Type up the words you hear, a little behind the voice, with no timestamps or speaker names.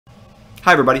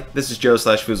Hi everybody, this is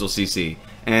Joe/FoozleCC,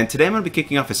 and today I'm going to be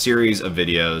kicking off a series of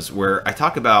videos where I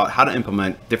talk about how to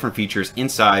implement different features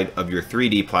inside of your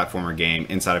 3D platformer game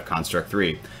inside of Construct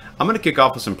 3. I'm going to kick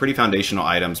off with some pretty foundational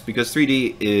items because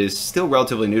 3D is still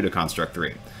relatively new to Construct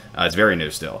 3. It's very new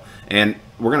still. And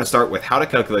we're going to start with how to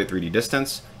calculate 3D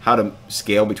distance, how to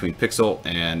scale between pixel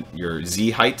and your Z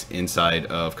height inside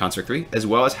of Construct 3, as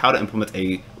well as how to implement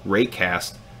a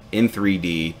Raycast in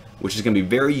 3D, which is going to be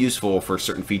very useful for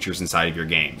certain features inside of your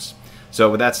games.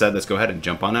 So with that said, let's go ahead and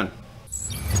jump on in.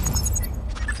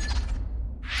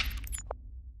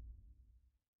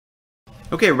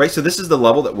 Okay, right, so this is the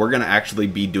level that we're going to actually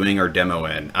be doing our demo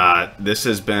in. This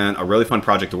has been a really fun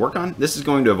project to work on. This is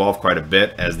going to evolve quite a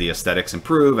bit as the aesthetics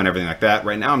improve and everything like that.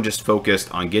 Right now I'm just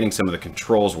focused on getting some of the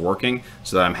controls working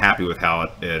so that I'm happy with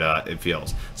how it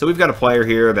feels. So we've got a player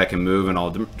here that can move in all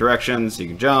directions. You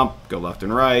can jump, go left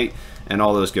and right, and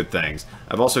all those good things.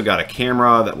 I've also got a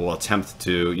camera that will attempt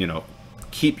to,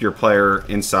 keep your player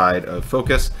inside of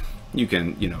focus. You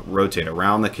can, rotate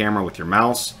around the camera with your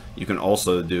mouse. You can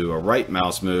also do a right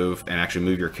mouse move and actually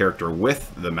move your character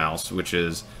with the mouse, which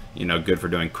is, good for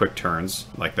doing quick turns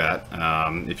like that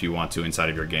if you want to inside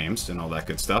of your games and all that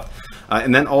good stuff.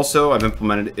 And then also I've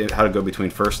implemented how to go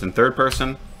between first and third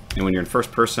person. And when you're in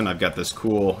first person, I've got this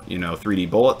cool, 3D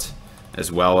bullet, as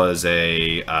well as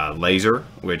a laser,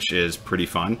 which is pretty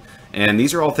fun. And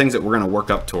these are all things that we're going to work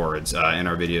up towards in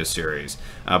our video series.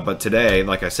 But today,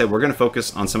 like I said, we're going to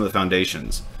focus on some of the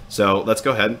foundations. So let's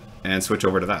go ahead and switch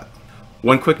over to that.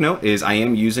 One quick note is I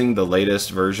am using the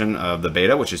latest version of the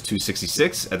beta, which is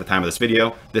 266 at the time of this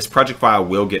video. This project file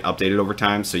will get updated over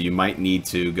time, so you might need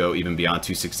to go even beyond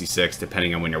 266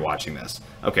 depending on when you're watching this.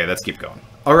 Okay, let's keep going.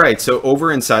 Alright, so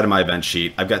over inside of my event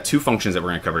sheet, I've got two functions that we're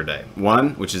going to cover today.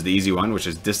 One, which is the easy one, which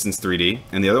is distance 3D,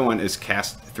 and the other one is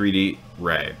cast 3D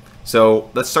ray. So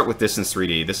let's start with distance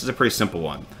 3D. This is a pretty simple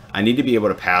one. I need to be able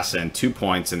to pass in 2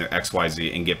 points in their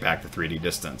XYZ and get back the 3D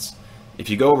distance. If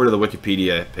you go over to the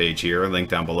Wikipedia page here, link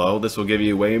down below, this will give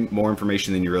you way more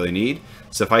information than you really need.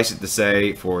 Suffice it to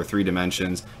say, for 3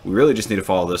 dimensions, we really just need to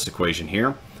follow this equation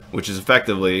here, which is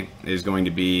effectively is going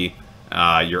to be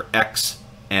your X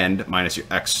end minus your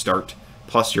X start,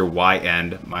 plus your Y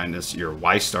end minus your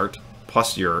Y start,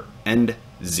 plus your end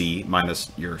Z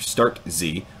minus your start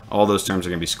Z. All those terms are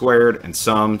going to be squared and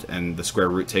summed and the square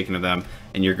root taken of them,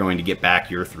 and you're going to get back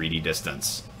your 3D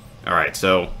distance. Alright,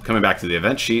 so coming back to the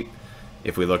event sheet,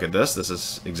 if we look at this, this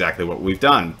is exactly what we've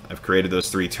done. I've created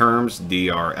those 3 terms,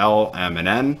 dr, l, m, and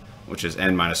n, which is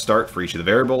n minus start for each of the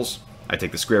variables. I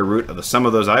take the square root of the sum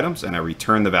of those items and I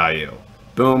return the value.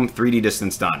 Boom, 3D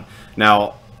distance done.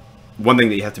 Now, one thing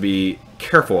that you have to be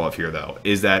careful of here though,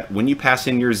 is that when you pass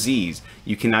in your z's,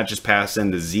 you cannot just pass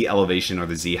in the z elevation or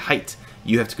the z height.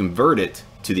 You have to convert it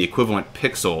to the equivalent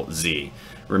pixel z.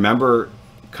 Remember,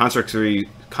 Construct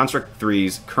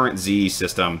 3's current z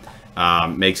system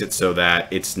makes it so that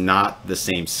it's not the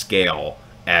same scale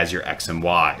as your x and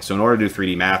y. So in order to do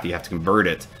 3D math, you have to convert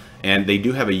it. And they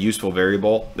do have a useful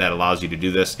variable that allows you to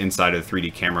do this inside of the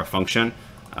 3D camera function.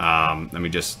 Let me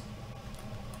just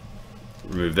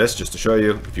remove this just to show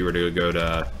you. If you were to go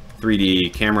to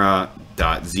 3D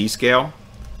camera.zscale,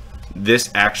 this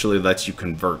actually lets you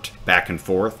convert back and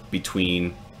forth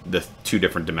between the 2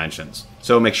 different dimensions.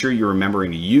 So make sure you're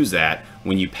remembering to use that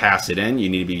when you pass it in. You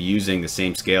need to be using the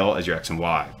same scale as your X and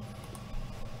Y.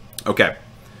 Okay,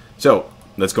 so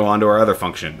let's go on to our other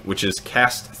function, which is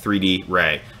cast 3D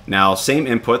ray. Now, same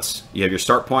inputs. You have your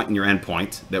start point and your end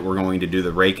point that we're going to do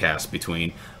the ray cast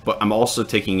between, but I'm also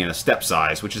taking in a step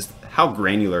size, which is how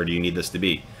granular do you need this to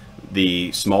be.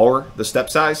 The smaller the step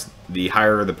size, the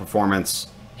higher the performance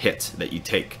hit that you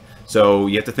take. So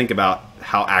you have to think about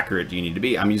how accurate you need to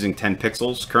be. I'm using 10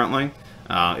 pixels currently.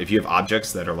 If you have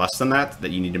objects that are less than that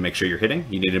you need to make sure you're hitting,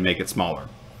 you need to make it smaller.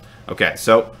 Okay,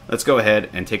 so let's go ahead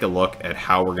and take a look at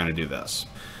how we're going to do this.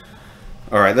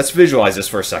 Alright, let's visualize this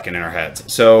for a second in our heads.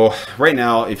 So right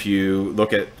now, if you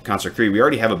look at Construct 3, we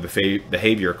already have a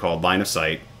behavior called line of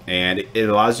sight, and it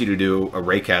allows you to do a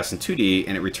raycast in 2D,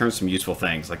 and it returns some useful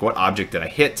things, like what object did I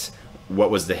hit, what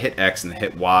was the hit X and the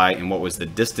hit Y, and what was the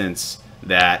distance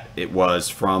that it was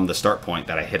from the start point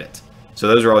that I hit it. So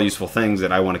those are all useful things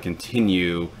that I want to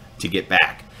continue to get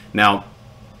back. Now,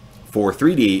 for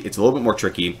 3D, it's a little bit more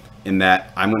tricky in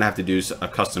that I'm going to have to do a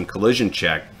custom collision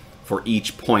check for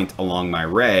each point along my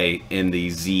ray in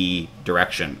the Z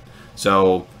direction.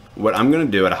 So what I'm going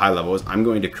to do at a high level is I'm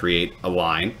going to create a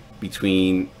line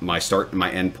between my start and my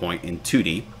end point in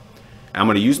 2D. I'm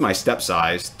going to use my step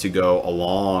size to go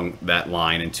along that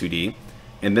line in 2D.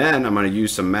 And then I'm going to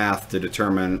use some math to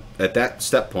determine at that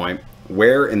step point,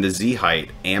 where in the Z height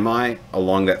am I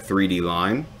along that 3D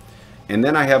line? And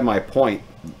then I have my point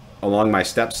along my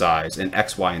step size in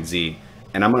X, Y, and Z.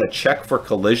 And I'm going to check for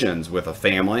collisions with a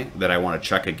family that I want to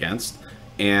check against.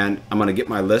 And I'm going to get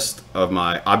my list of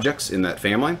my objects in that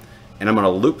family. And I'm going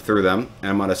to loop through them.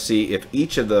 And I'm going to see if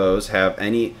each of those have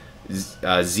any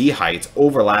Z heights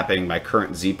overlapping my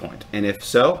current Z point. And if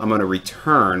so, I'm going to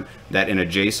return that in a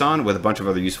JSON with a bunch of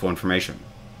other useful information.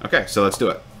 Okay, so let's do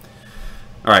it.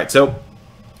 All right, so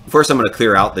first I'm going to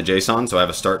clear out the JSON, so I have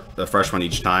a fresh one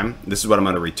each time. This is what I'm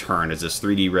going to return, is this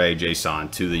 3D Ray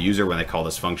JSON to the user when they call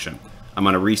this function. I'm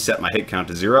going to reset my hit count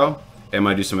to 0, and I'm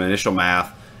going to do some initial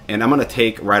math, and I'm going to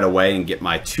take right away and get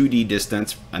my 2D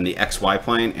distance on the XY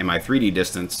plane and my 3D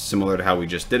distance, similar to how we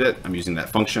just did it. I'm using that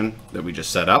function that we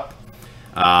just set up,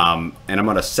 and I'm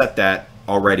going to set that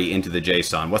already into the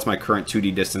JSON. What's my current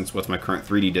 2D distance? What's my current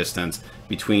 3D distance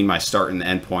between my start and the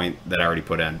end point that I already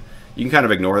put in? You can kind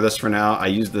of ignore this for now. I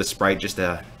use this sprite just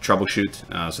to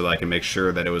troubleshoot so that I can make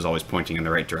sure that it was always pointing in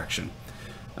the right direction.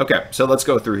 Okay, so let's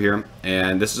go through here,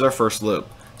 and this is our first loop.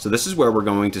 So this is where we're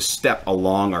going to step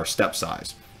along our step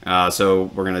size. So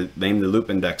we're going to name the loop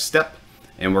index step,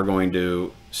 and we're going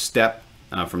to step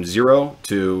from 0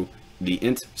 to the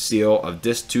int seal of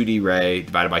dist2d ray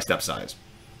divided by step size.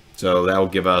 So that will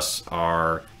give us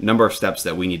our number of steps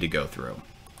that we need to go through.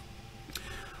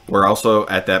 We're also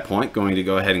at that point going to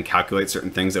go ahead and calculate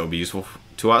certain things that will be useful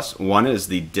to us. One is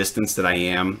the distance that I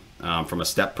am from a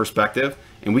step perspective,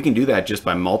 and we can do that just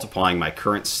by multiplying my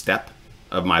current step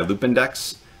of my loop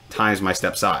index times my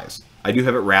step size. I do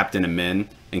have it wrapped in a min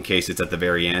in case it's at the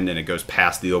very end and it goes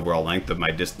past the overall length of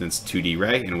my distance 2D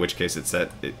ray, in which case it's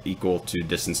set equal to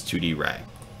distance 2D ray.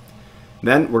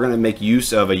 Then we're going to make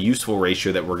use of a useful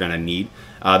ratio that we're going to need.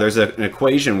 There's an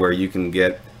equation where you can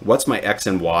get what's my x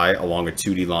and y along a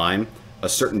 2D line, a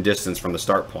certain distance from the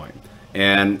start point.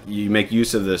 And you make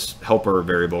use of this helper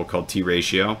variable called t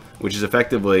ratio, which is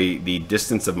effectively the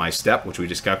distance of my step, which we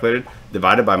just calculated,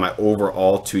 divided by my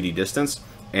overall 2D distance.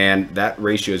 And that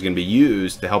ratio is going to be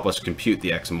used to help us compute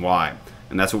the x and y.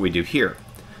 And that's what we do here.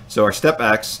 So our step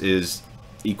x is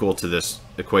equal to this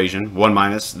equation, 1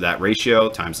 minus that ratio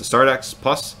times the start x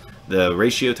plus the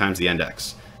ratio times the end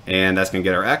x. And that's going to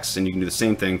get our x, and you can do the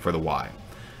same thing for the y.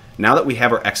 Now that we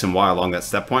have our x and y along that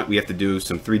step point, we have to do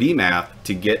some 3D math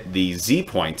to get the z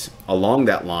point along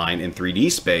that line in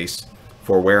 3D space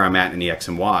for where I'm at in the x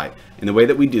and y. And the way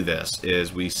that we do this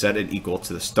is we set it equal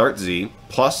to the start z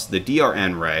plus the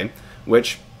drn ray,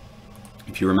 which,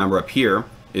 if you remember up here,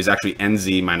 is actually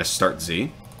nz minus start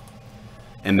z.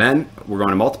 And then we're going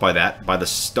to multiply that by the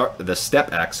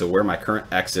step x, so where my current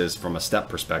x is from a step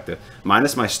perspective,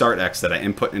 minus my start x that I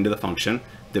input into the function,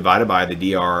 divided by the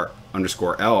dr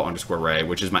underscore L underscore ray,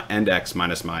 which is my end x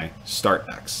minus my start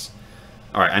x.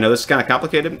 All right, I know this is kind of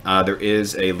complicated. There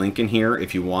is a link in here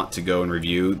if you want to go and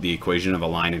review the equation of a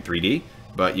line in 3D,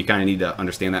 but you kind of need to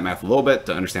understand that math a little bit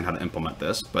to understand how to implement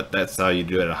this, but that's how you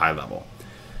do it at a high level.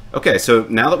 Okay, so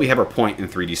now that we have our point in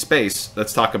 3D space,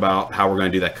 let's talk about how we're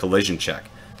going to do that collision check.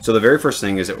 So the very first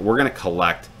thing is that we're going to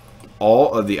collect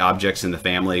all of the objects in the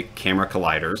family camera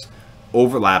colliders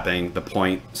overlapping the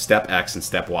point step X and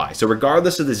step Y. So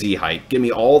regardless of the Z height, give me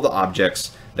all the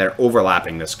objects that are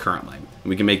overlapping this currently. And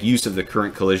we can make use of the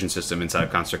current collision system inside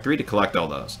of Construct 3 to collect all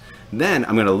those. Then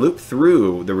I'm going to loop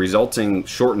through the resulting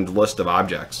shortened list of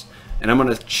objects, and I'm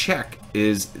going to check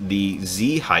is the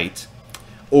Z height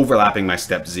overlapping my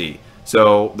step Z.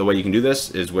 So the way you can do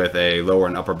this is with a lower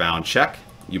and upper bound check.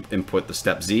 You input the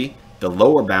step Z. The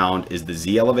lower bound is the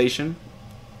Z elevation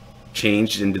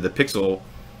changed into the pixel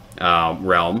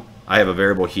realm. I have a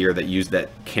variable here that used that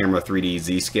camera 3D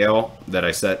Z scale that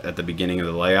I set at the beginning of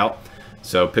the layout.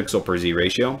 So pixel per Z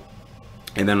ratio.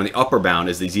 And then on the upper bound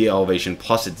is the Z elevation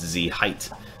plus its Z height.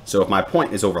 So if my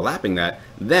point is overlapping that,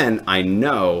 then I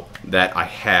know that I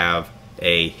have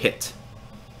a hit.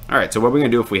 All right, so what are we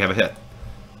going to do if we have a hit?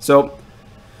 So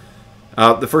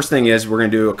the first thing is we're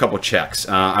going to do a couple checks.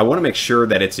 I want to make sure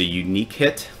that it's a unique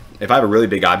hit. If I have a really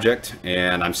big object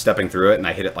and I'm stepping through it and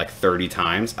I hit it like 30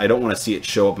 times, I don't want to see it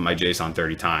show up in my JSON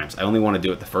 30 times. I only want to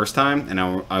do it the first time, and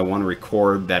I want to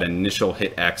record that initial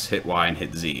hit X, hit Y, and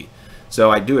hit Z.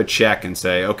 So I do a check and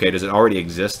say, okay, does it already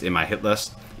exist in my hit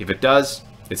list? If it does,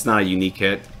 it's not a unique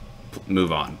hit,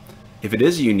 move on. If it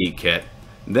is a unique hit,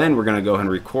 then we're going to go ahead and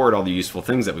record all the useful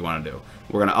things that we want to do.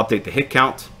 We're going to update the hit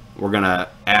count. We're going to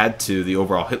add to the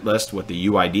overall hit list what the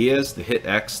UID is, the hit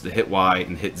X, the hit Y,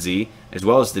 and hit Z, as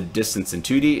well as the distance in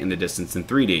 2D and the distance in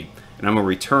 3D. And I'm going to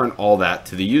return all that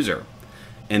to the user.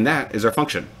 And that is our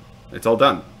function. It's all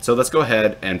done. So let's go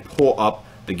ahead and pull up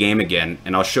the game again,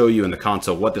 and I'll show you in the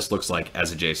console what this looks like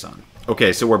as a JSON.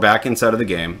 Okay, so we're back inside of the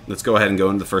game. Let's go ahead and go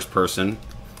into the first person.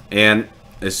 And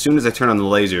as soon as I turn on the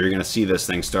laser, you're going to see this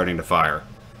thing starting to fire.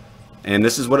 And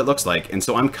this is what it looks like. And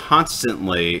so I'm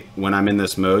constantly, when I'm in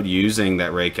this mode, using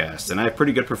that Raycast. And I have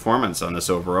pretty good performance on this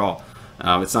overall.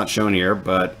 It's not shown here,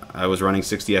 but I was running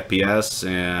 60 FPS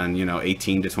and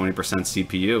 18 to 20%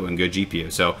 CPU and good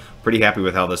GPU. So pretty happy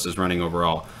with how this is running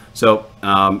overall. So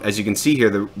as you can see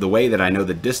here, the way that I know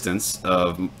the distance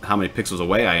of how many pixels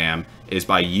away I am is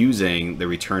by using the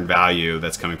return value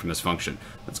that's coming from this function.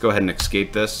 Let's go ahead and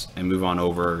escape this and move on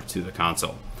over to the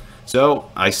console.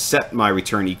 So I set my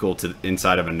return equal to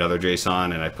inside of another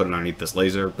JSON and I put it underneath this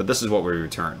laser, but this is what we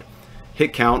returned.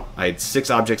 Hit count, I had 6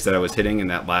 objects that I was hitting in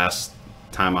that last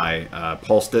time I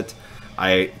pulsed it.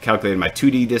 I calculated my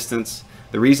 2D distance.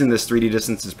 The reason this 3D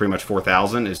distance is pretty much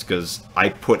 4,000 is because I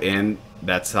put in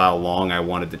that's how long I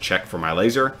wanted to check for my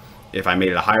laser. If I made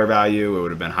it a higher value, it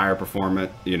would have been higher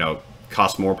performance,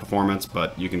 cost more performance,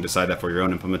 but you can decide that for your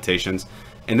own implementations.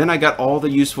 And then I got all the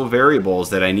useful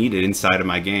variables that I needed inside of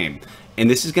my game. And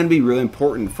this is going to be really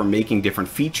important for making different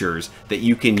features that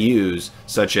you can use,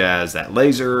 such as that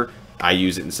laser. I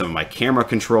use it in some of my camera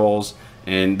controls,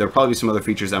 and there'll probably be some other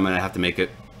features I'm going to have to make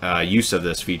it use of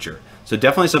this feature. So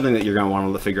definitely something that you're going to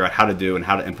want to figure out how to do and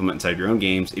how to implement inside of your own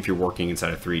games if you're working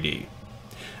inside of 3D.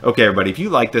 Okay, everybody, if you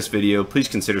like this video, please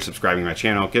consider subscribing to my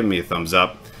channel, giving me a thumbs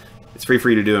up. It's free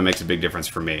for you to do and makes a big difference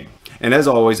for me. And as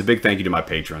always, a big thank you to my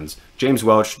patrons. James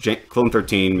Welch,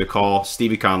 Clone13, McCall,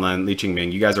 Stevie Conlon, Li Ching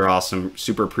Ming. You guys are awesome.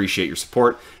 Super appreciate your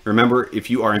support. Remember,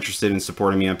 if you are interested in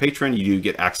supporting me on Patreon, you do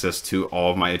get access to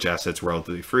all of my itch assets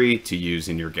relatively free to use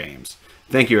in your games.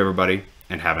 Thank you, everybody,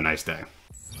 and have a nice day.